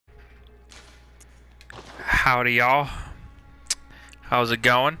Howdy, y'all. How's it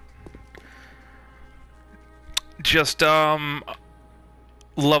going? Just,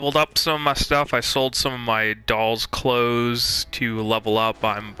 leveled up some of my stuff. I sold some of my doll's clothes to level up.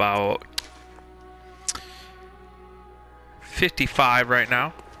 I'm about 55 right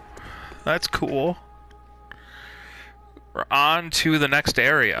now. That's cool. We're on to the next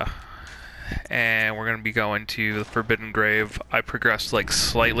area. And we're going to be going to the Forbidden Grave. I progressed, like,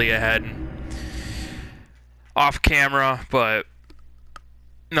 slightly ahead off camera, but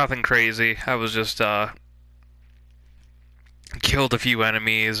nothing crazy. I was just, killed a few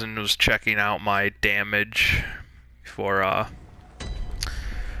enemies and was checking out my damage before,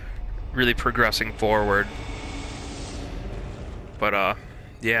 really progressing forward. But,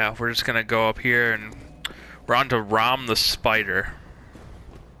 yeah, we're just gonna go up here and we're on to Rom the Spider.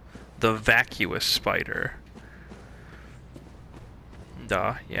 The Vacuous Spider.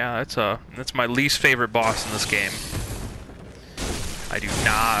 And, yeah, that's my least favorite boss in this game. I do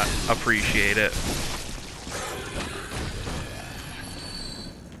not appreciate it.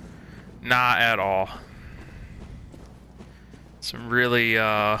 Not at all. Some really,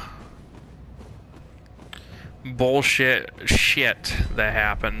 bullshit shit that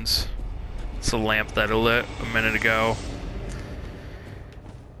happens. It's the lamp that I lit a minute ago.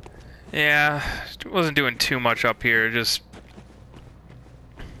 Yeah, wasn't doing too much up here, just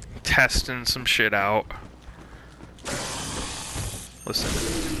testing some shit out.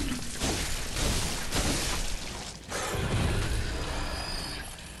 Listen.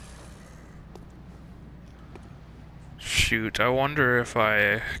 Shoot, I wonder if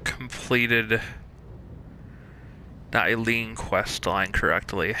I completed that Eileen quest line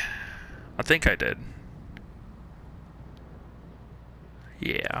correctly. I think I did.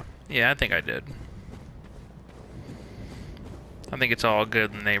 Yeah, I think I did. I think it's all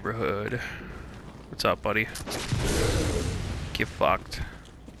good in the neighborhood. What's up, buddy? Get fucked.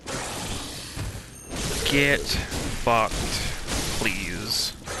 Get fucked,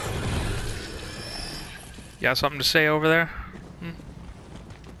 please. You got something to say over there?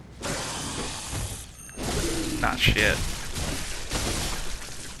 Not shit.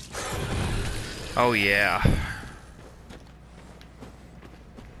 Oh yeah.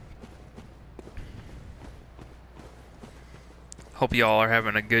 Hope y'all are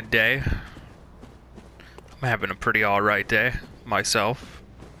having a good day. I'm having a pretty alright day myself.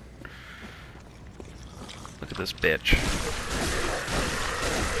 Look at this bitch.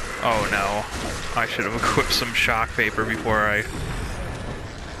 Oh no. I should have equipped some shock vapor before I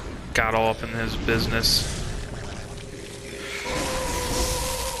got all up in his business.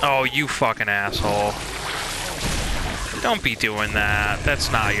 Oh, you fucking asshole. Don't be doing that.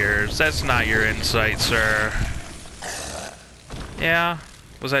 That's not yours. That's not your insight, sir. Yeah?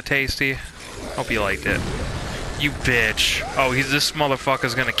 Was that tasty? Hope you liked it. You bitch. Oh, this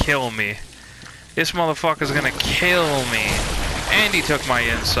motherfucker's gonna kill me. This motherfucker's gonna kill me. And he took my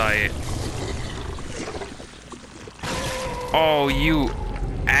insight. Oh, you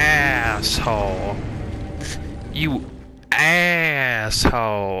asshole. You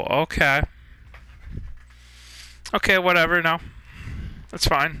asshole. Okay. Okay, whatever, no. That's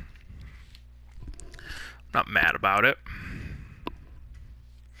fine. I'm not mad about it.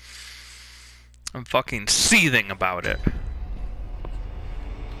 I'm fucking seething about it.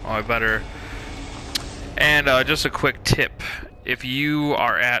 Oh, I better... And, just a quick tip. If you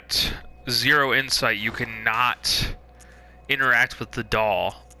are at 0 insight, you cannot interact with the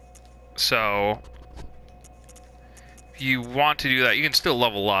doll. So, if you want to do that, you can still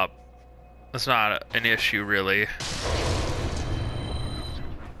level up. That's not an issue, really.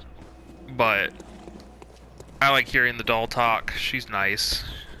 But I like hearing the doll talk. She's nice.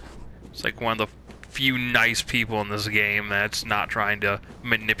 It's like one of the few nice people in this game that's not trying to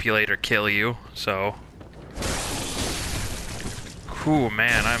manipulate or kill you. So, cool,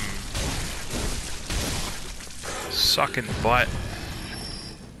 man. I'm sucking butt.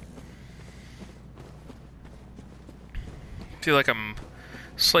 Feel like I'm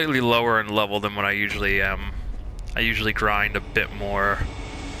slightly lower in level than what I usually am. I usually grind a bit more.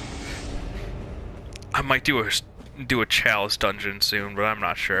 I might do a chalice dungeon soon, but I'm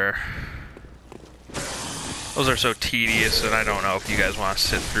not sure. Those are so tedious, and I don't know if you guys want to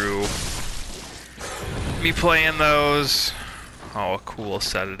sit through me playing those. Oh, a cool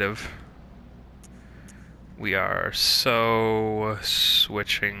sedative. We are so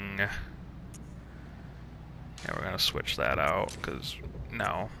switching. Yeah, we're gonna switch that out, because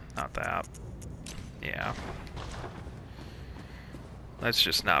no, not that. Yeah. That's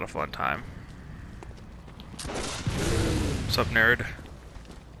just not a fun time. What's up, nerd?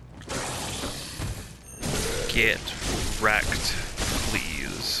 Get wrecked,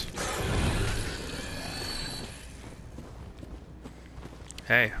 please.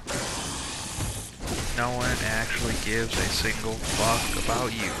 Hey. No one actually gives a single fuck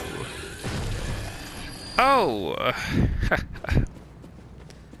about you. Oh!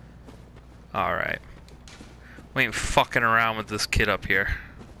 Alright. We ain't fucking around with this kid up here.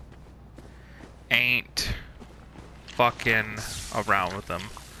 Ain't fucking around with him.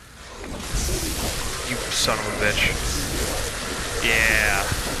 You son of a bitch. Yeah.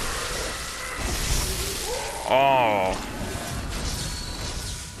 Oh.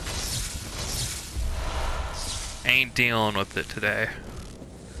 Ain't dealing with it today.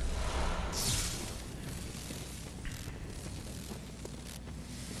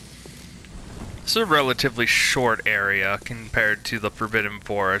 It's a relatively short area compared to the Forbidden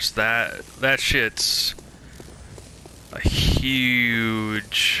Forest. That shit's a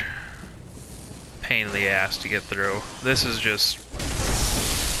huge pain in the ass to get through. This is just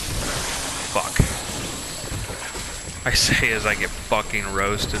fuck. I say as I get fucking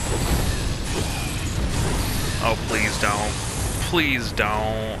roasted. Oh, please don't. Please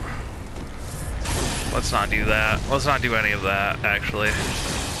don't. Let's not do that. Let's not do any of that, actually.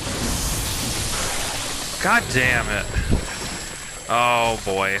 God damn it. Oh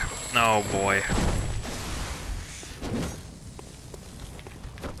boy. Oh boy.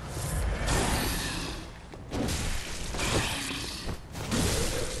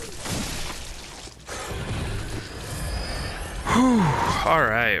 Whew.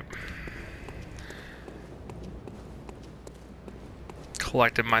 Alright.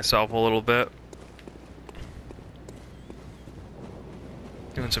 Collected myself a little bit.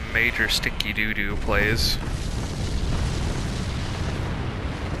 Doing some major stinky doo-doo plays.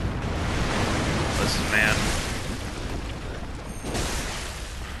 Listen, man.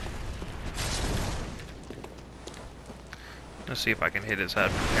 Let's see if I can hit his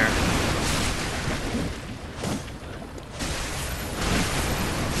head from here.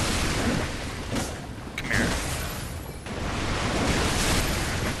 Come here.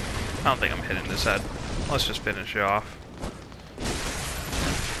 I don't think I'm hitting his head. Let's just finish it off.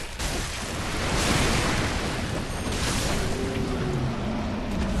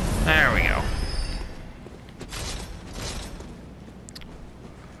 There we go.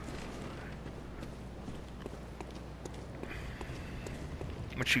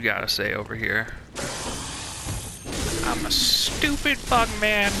 What you gotta say over here? I'm a stupid bug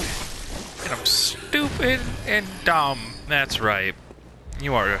man, and I'm stupid and dumb. That's right.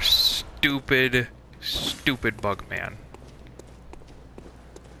 You are a stupid, stupid bug man.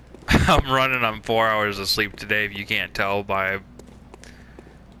 I'm running on 4 hours of sleep today, if you can't tell by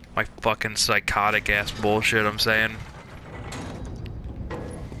my fucking psychotic ass bullshit I'm saying.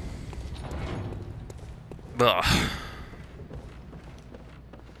 Ugh.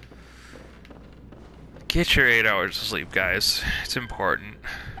 Get your 8 hours of sleep, guys. It's important.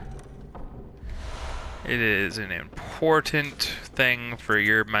 It is an important thing for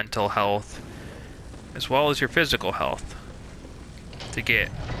your mental health as well as your physical health. To get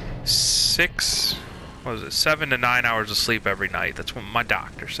 7 to 9 hours of sleep every night. That's what my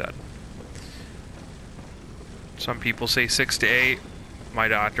doctor said. Some people say 6 to 8. My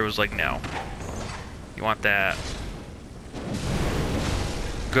doctor was like, no. You want that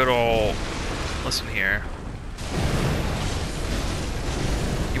good old... Listen here.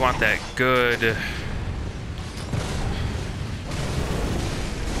 You want that good...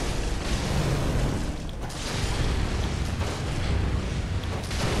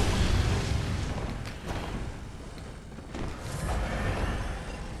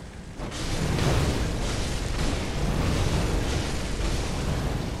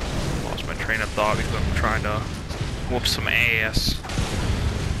 train of thought because I'm trying to whoop some ass.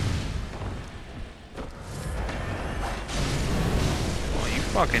 Well, you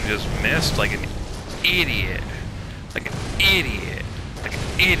fucking just missed like an idiot. Like an idiot. Like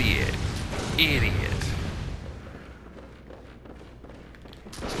an idiot. Idiot.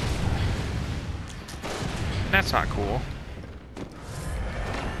 That's not cool.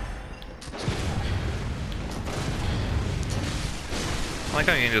 I like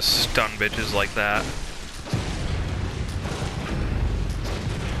how you can just stun bitches like that.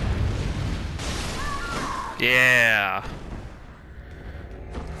 Yeah.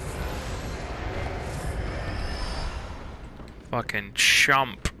 Fucking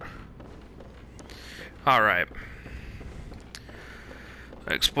chump. Alright.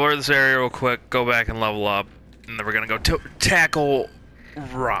 Explore this area real quick, go back and level up, and then we're gonna go tackle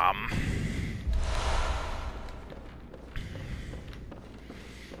Rom.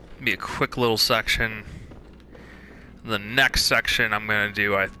 Be a quick little section. The next section I'm gonna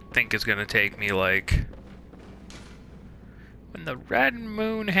do, I think, is gonna take me like... When the red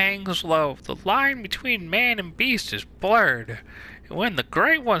moon hangs low, the line between man and beast is blurred. And when the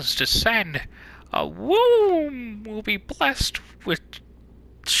great ones descend, a womb will be blessed with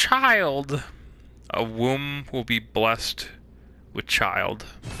child. A womb will be blessed with child.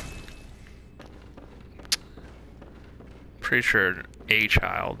 Pretty sure a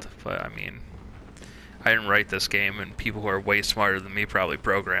child, but I mean, I didn't write this game, and people who are way smarter than me probably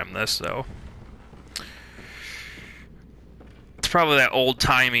programmed this, so... It's probably that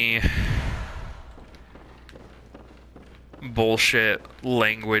old-timey bullshit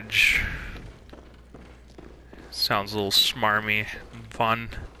language. Sounds a little smarmy and fun.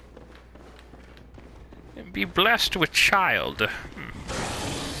 And be blessed with child.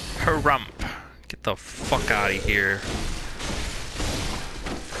 Harump. Get the fuck out of here.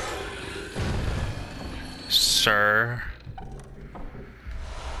 Sir.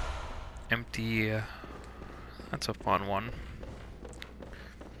 Empty. That's a fun one.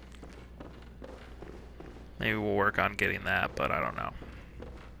 Maybe we'll work on getting that, but I don't know.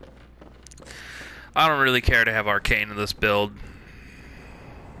 I don't really care to have arcane in this build.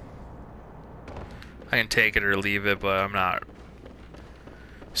 I can take it or leave it, but I'm not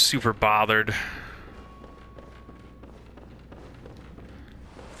super bothered.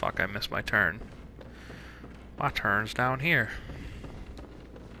 Fuck, I missed my turn. My turn's down here.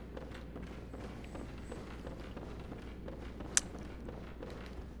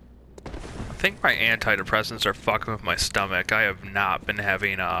 I think my antidepressants are fucking with my stomach. I have not been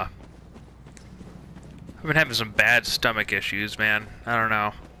having, I've been having some bad stomach issues, man. I don't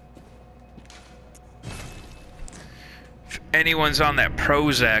know. If anyone's on that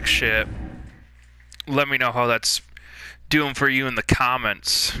Prozac shit, let me know how that's doing for you in the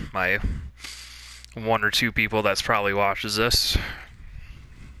comments. My one or two people that's probably watches this.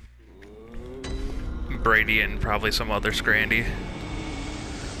 Brady and probably some other Scrandy.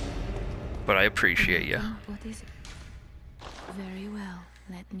 But I appreciate you. What is it? Very well.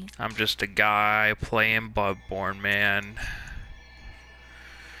 Let me. I'm just a guy playing Bloodborne, man.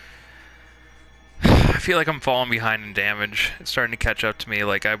 I feel like I'm falling behind in damage. It's starting to catch up to me.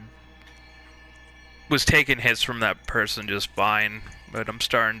 Like, I was taking hits from that person just fine, but I'm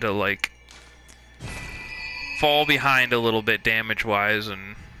starting to, like, fall behind a little bit damage-wise,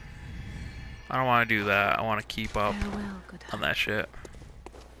 and I don't want to do that. I want to keep up on that shit.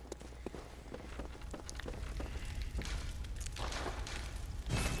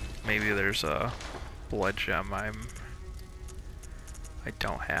 Maybe there's a blood gem I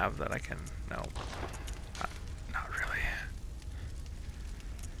don't have that I can... No. Not really.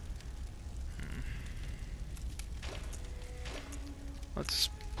 Let's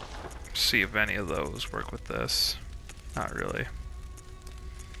see if any of those work with this. Not really.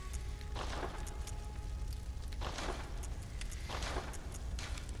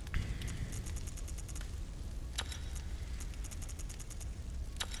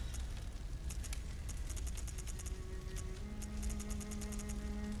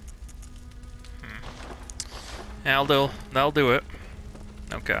 That'll do it.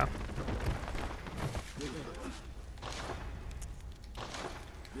 Okay.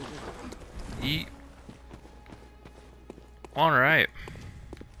 Yeet. Alright.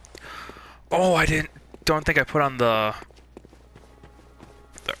 Oh, don't think I put on the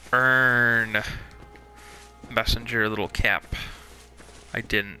urn messenger little cap. I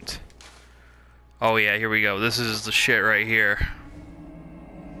didn't. Oh yeah, here we go. This is the shit right here.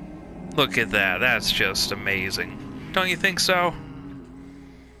 Look at that. That's just amazing. Don't you think so?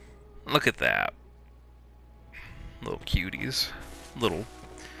 Look at that. Little cuties. Little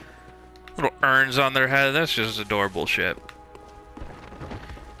urns on their head. That's just adorable shit.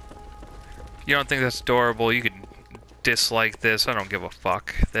 If you don't think that's adorable, you can dislike this. I don't give a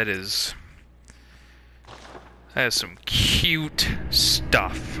fuck. That is some cute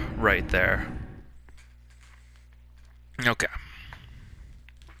stuff right there. Okay.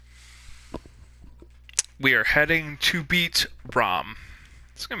 We are heading to beat Rom.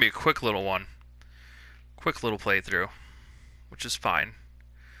 It's gonna be a quick little one. Quick little playthrough, which is fine.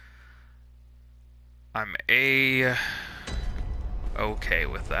 I'm okay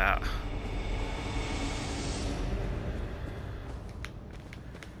with that.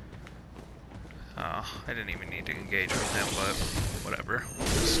 I didn't even need to engage with him, but whatever.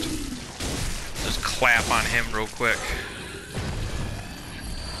 Just clap on him real quick.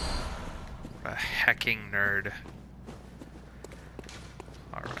 A hecking nerd.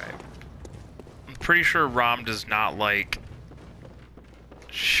 Alright. I'm pretty sure Rom does not like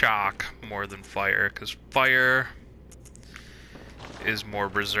shock more than fire, because fire is more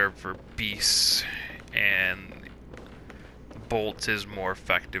reserved for beasts, and bolt is more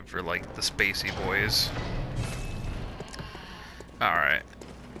effective for like the spacey boys. Alright.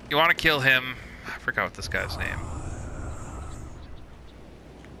 You want to kill him? I forgot what this guy's name.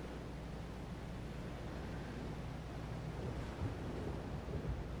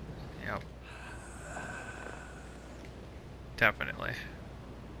 Yep. Definitely.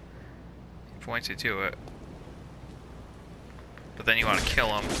 He points you to it. But then you want to kill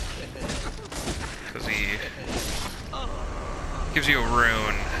him. Because he gives you a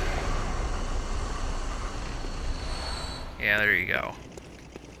rune. Yeah, there you go.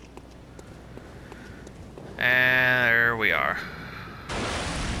 And there we are.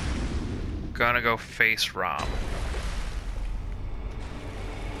 Gonna go face Rom.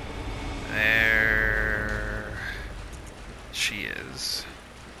 There she is.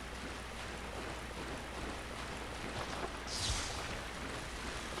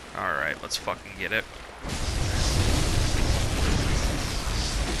 Alright, let's fucking get it.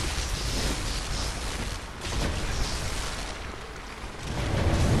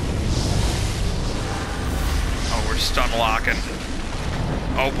 Oh, we're stun locking.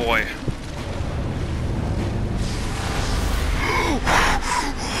 Oh boy.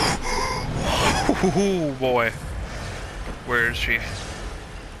 Oh boy. Where is she?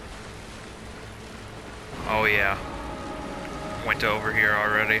 Oh yeah. Went over here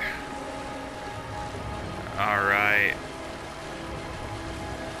already. Alright.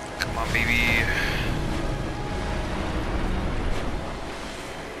 Come on, baby.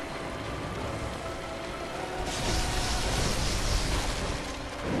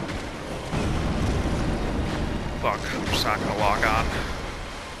 Fuck, I'm just not gonna lock on.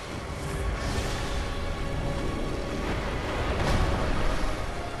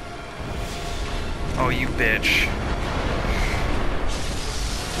 Oh, you bitch.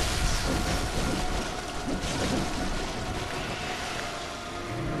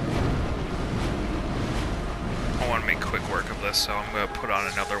 I want to make quick work of this, so I'm going to put on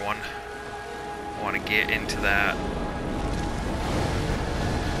another one. I want to get into that.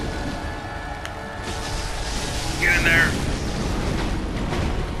 Get in there.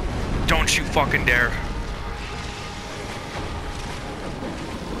 Don't you fucking dare.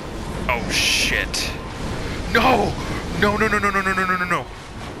 Oh shit. No! No, no, no, no, no, no, no, no, no, no.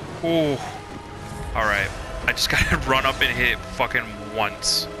 Oh. Alright. I just gotta run up and hit it fucking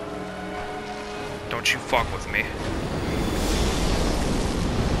once. Don't you fuck with me.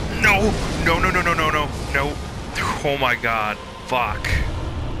 No! No, no, no, no, no, no. No. Oh my god. Fuck.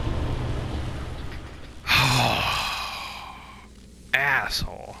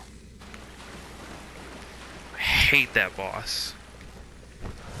 Asshole. I hate that boss.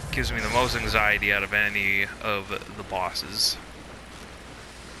 Gives me the most anxiety out of any of the bosses.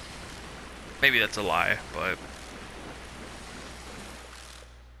 Maybe that's a lie, but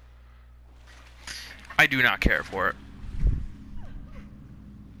I do not care for it.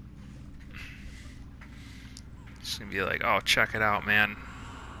 Just gonna be like, oh, check it out, man.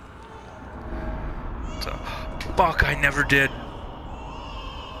 So, fuck, I never did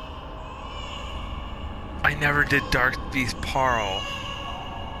Dark Beast Parl.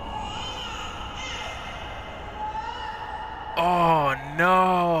 Oh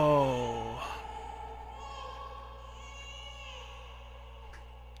no!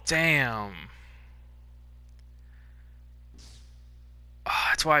 Damn. Oh,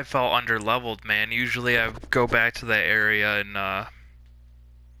 that's why I felt underleveled, man. Usually I go back to that area and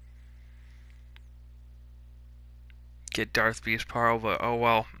get Darth Beast Parl, but oh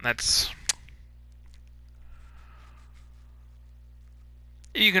well, that's...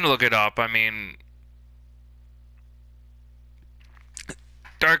 You can look it up, I mean...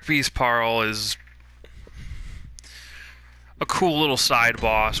 Dark Beast Parl is a cool little side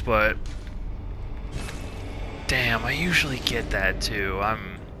boss, but damn, I usually get that too.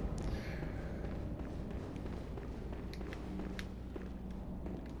 I'm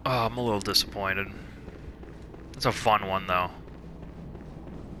a little disappointed. It's a fun one though.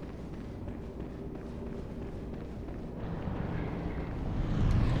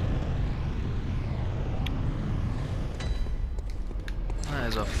 That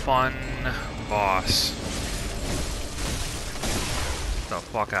is a fun boss. Get the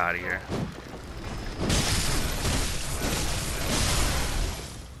fuck out of here.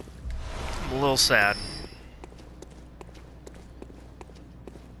 I'm a little sad.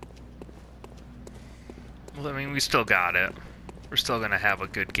 Well, I mean, we still got it. We're still gonna have a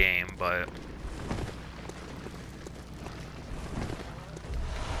good game, but...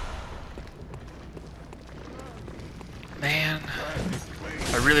 Man...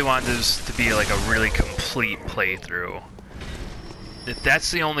 really wanted this to be like a really complete playthrough. If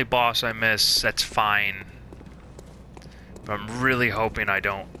that's the only boss I miss, that's fine. But I'm really hoping I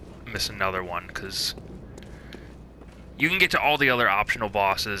don't miss another one, because you can get to all the other optional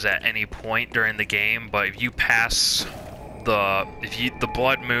bosses at any point during the game, but if you pass the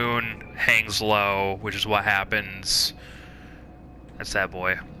Blood Moon hangs low, which is what happens. That's that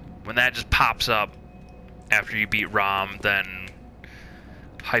boy. When that just pops up after you beat Rom, then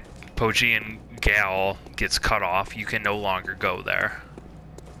Hypogean Gal gets cut off. You can no longer go there.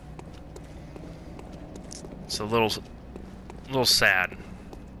 It's a little sad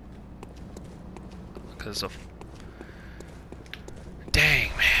because of.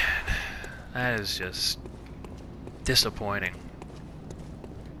 Dang, man, that is just disappointing.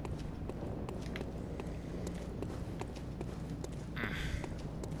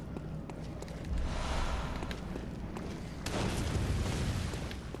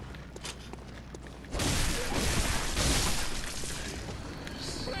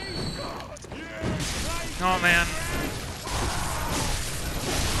 Oh man,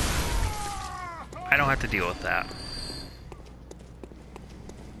 I don't have to deal with that.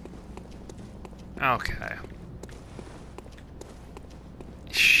 Okay.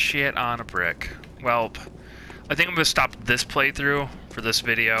 Shit on a brick. Well, I think I'm gonna stop this playthrough for this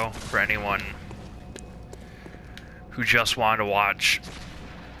video for anyone who just wanted to watch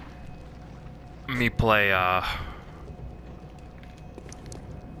me play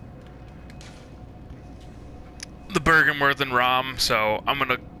the Byrgenwerth and Rom, so I'm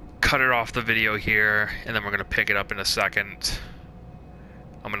gonna cut it off the video here, and then we're gonna pick it up in a second.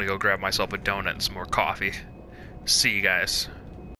 I'm gonna go grab myself a donut and some more coffee. See you guys.